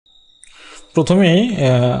প্রথমেই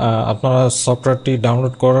আপনারা সফটওয়্যারটি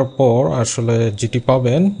ডাউনলোড করার পর আসলে যেটি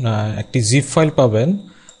পাবেন একটি জিপ ফাইল পাবেন।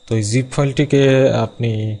 তো এই জিপ ফাইলটিকে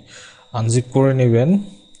আপনি আনজিপ করে নেবেন।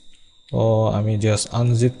 তো আমি জাস্ট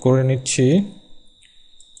আনজিপ করে নিচ্ছি।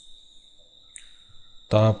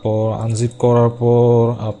 তারপর আনজিপ করার পর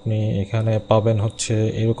আপনি এখানে পাবেন হচ্ছে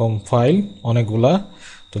এরকম ফাইল অনেকগুলা।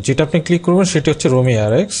 তো যেটা আপনি ক্লিক করবেন সেটি হচ্ছে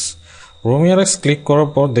RomiRx ক্লিক করার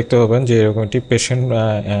পর দেখতে পাবেন যে এরকম একটি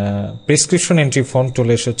প্রেসক্রিপশন এন্ট্রি ফর্ম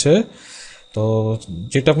চলে এসেছে। তো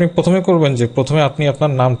যেটা আপনি প্রথমে করবেন যে প্রথমে আপনি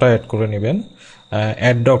আপনার নামটা অ্যাড করে নেবেন।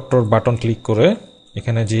 অ্যাড ডক্টর বাটন ক্লিক করে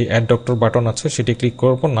এখানে যে অ্যাড ডক্টর বাটন আছে সেটি ক্লিক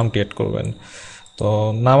করার পর নামটি অ্যাড করবেন। তো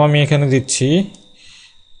নাম আমি এখানে দিচ্ছি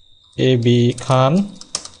এবি খান,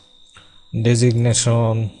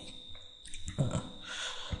 ডেজিগনেশন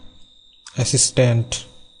অ্যাসিস্ট্যান্ট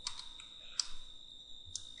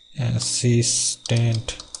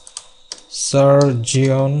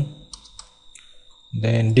সার্জিয়ন,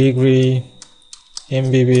 দেন degree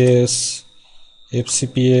MBBS,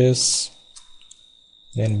 FCPS,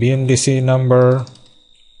 then BMDC number,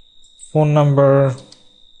 phone number,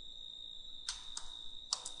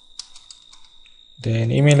 then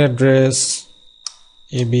email address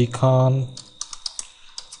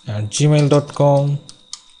abkhan@gmail.com.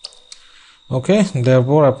 ওকে,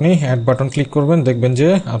 তারপর আপনি অ্যাড বাটন ক্লিক করবেন, দেখবেন যে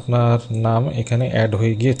আপনার নাম এখানে অ্যাড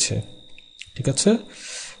হয়ে গিয়েছে। ঠিক আছে,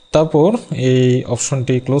 তারপর এই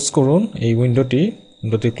অপশনটি ক্লোজ করুন। এই উইন্ডোটি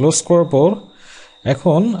ক্লোজ করার পর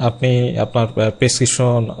এখন আপনি আপনার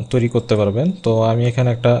প্রেসক্রিপশন তৈরি করতে পারবেন। তো আমি এখানে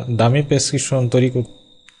একটা দামি প্রেসক্রিপশন তৈরি কর।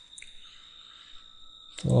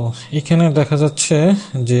 তো এখানে দেখা যাচ্ছে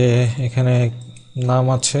যে এখানে নাম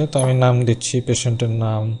আছে, তো আমি নাম দিচ্ছি, পেশেন্টের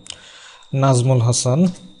নাম Nazmul Hasan,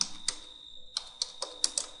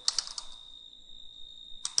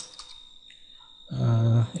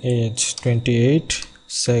 age 28,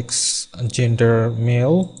 sex gender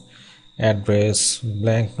mail, address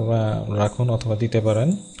blank রাখুন অথবা দিতে পারেন,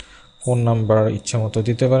 ফোন নাম্বার ইচ্ছা মতো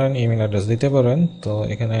দিতে পারেন, ইমেল অ্যাড্রেস দিতে পারেন। তো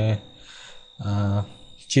এখানে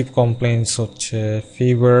চিফ কমপ্লেন্টস হচ্ছে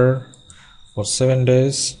ফিভার ফর 7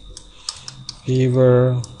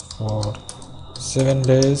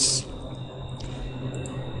 days,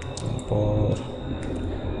 তারপর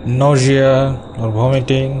nausea or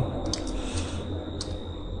vomiting,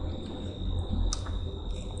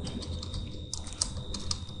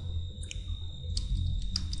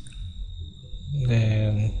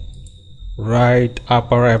 then right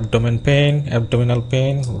upper abdominal pain,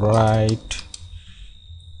 right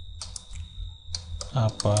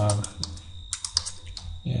upper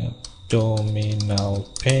abdominal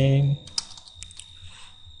pain,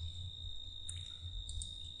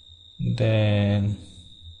 then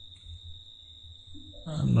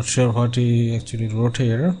I'm not sure what he actually wrote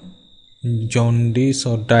here, jaundice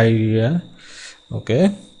or diarrhea. Okay,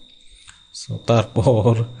 so তারপর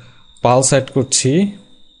pulse add করছি,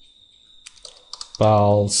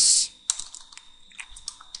 pulse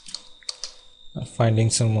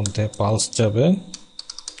findings এর মধ্যে pulse যাবে,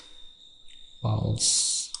 pulse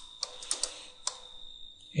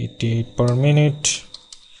 88 per minute,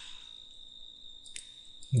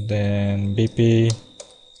 then BP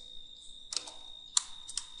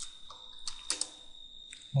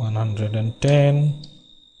 110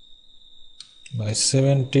 by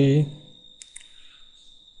 70,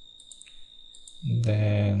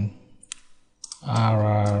 then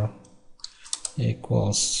RR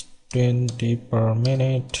equals 20 per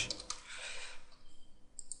minute,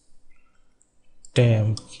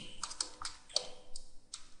 temp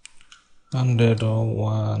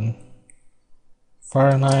 101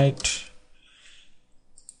 Fahrenheit,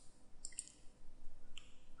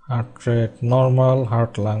 heart rate normal,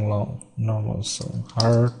 heart lung normal, so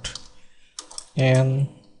heart N,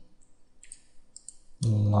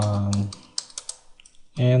 lung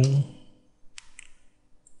N,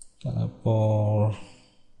 তারপর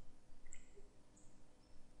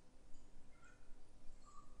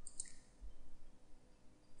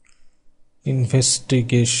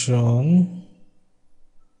investigation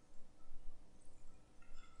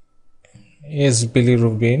is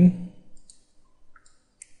bilirubin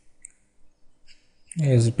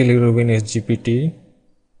is GPT,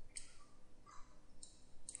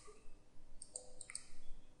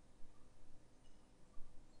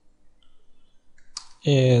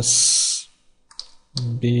 is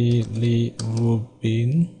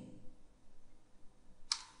bilirubin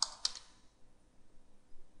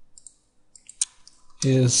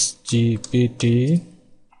is GPT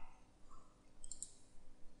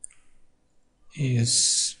is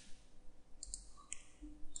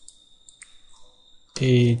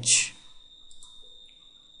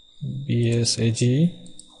বিএসএজি,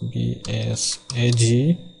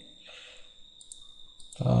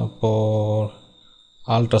 তারপর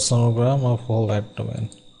ultrasonogram of whole abdomen,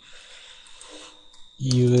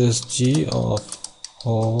 USG of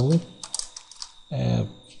whole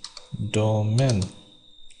abdomen.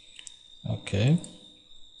 ওকে,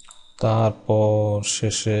 তারপর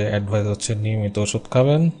শেষে advice হচ্ছে নিয়মিত ওষুধ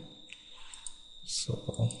খাবেন। So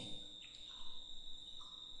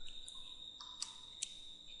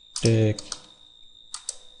take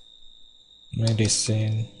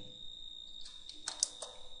medicine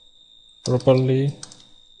properly,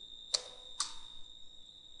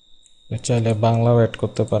 চাইলে বাংলাও অ্যাড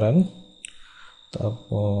করতে পারেন।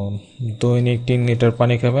 তারপর দৈনিক 3 লিটার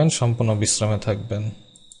পানি খাবেন, সম্পূর্ণ বিশ্রামে থাকবেন।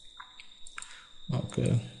 ওকে,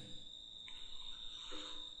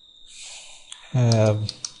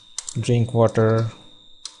 drink water,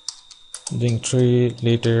 drink 3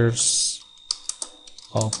 liters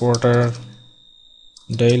of water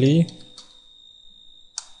daily.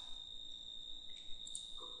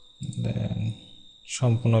 Then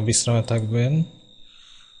সম্পূর্ণ বিশ্রামে থাকবেন,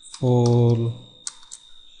 ফুল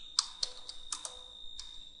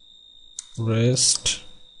রেস্ট।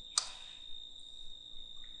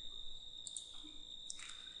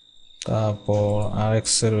 তারপর RX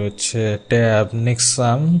এর রয়েছে ট্যাব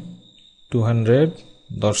নেক্সাম 200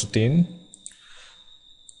 10 দিন,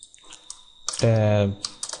 tab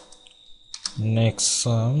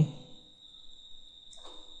নেক্সাম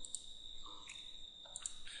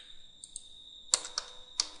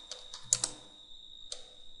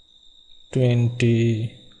 $20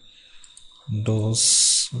 dose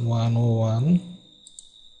 101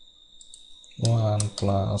 1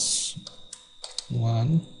 plus 1,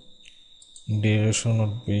 duration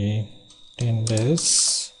would be 10 days.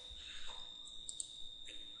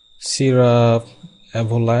 Syrup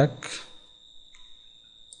Avolac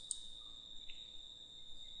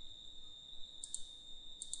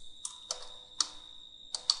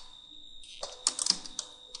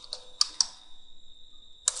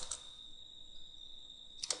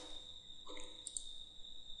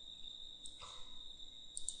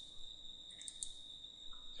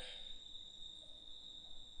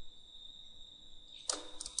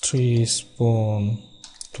three spoon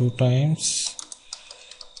 2 times,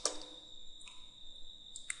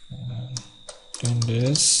 10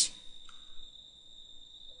 days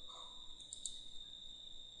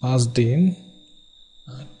 5 দিন,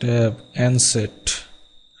 ট্যাব NSAID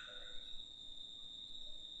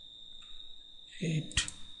 8।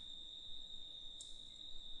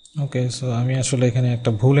 ওকে, সো আমি আসলে এখানে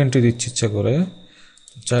একটা ভুল এন্ট্রি দিচ্ছি ইচ্ছা করে,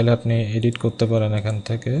 চাইলে আপনি এডিট করতে পারেন এখান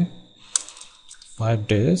থেকে। 5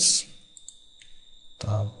 days,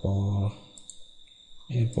 তারপর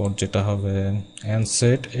এরপর যেটা হবে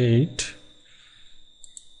NSAID 8,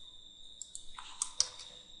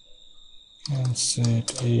 NSAID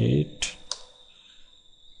 8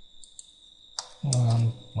 1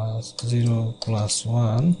 plus 0 plus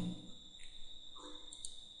 1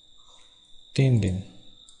 3 দিন,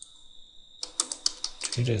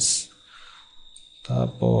 3 days।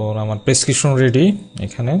 তারপর আমার প্রেসক্রিপশন রেডি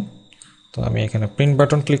এখানে। তো আমি এখানে প্রিন্ট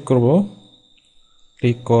বাটন ক্লিক করব।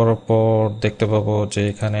 ক্লিক করার পর দেখতে পাবো যে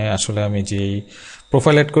এখানে আসলে আমি যেই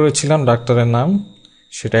প্রোফাইল অ্যাড করেছিলাম ডাক্তারের নাম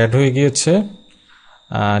সেটা অ্যাড হয়ে গিয়েছে,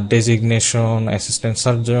 ডেজিগনেশন অ্যাসিস্ট্যান্ট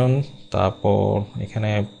সার্জন। তারপর এখানে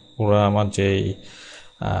পুরো আমার যেই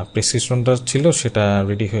প্রেসক্রিপশনটা ছিল সেটা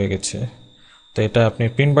রেডি হয়ে গেছে। তো এটা আপনি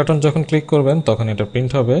প্রিন্ট বাটন যখন ক্লিক করবেন তখন এটা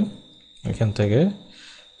প্রিন্ট হবে এখান থেকে।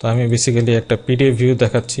 তো আমি বেসিক্যালি একটা পিডিএফ ভিউ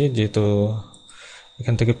দেখাচ্ছি, যেহেতু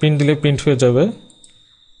এখান থেকে প্রিন্ট দিলে প্রিন্ট হয়ে যাবে।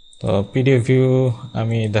 তো পিডিএফ ভিউ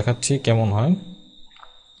আমি দেখাচ্ছি কেমন হয়।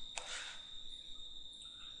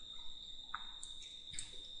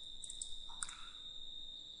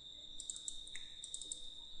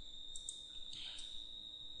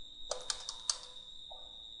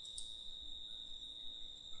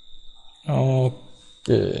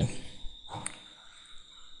 ওকে,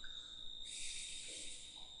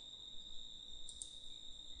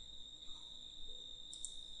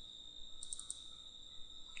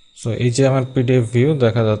 সো এই যে আমার পিডিএফ ভিউ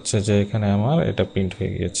দেখা যাচ্ছে যে এখানে আমার এটা প্রিন্ট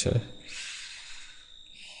হয়ে গিয়েছে।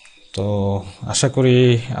 তো আশা করি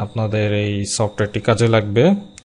আপনাদের এই সফটওয়্যারটি কাজে লাগবে।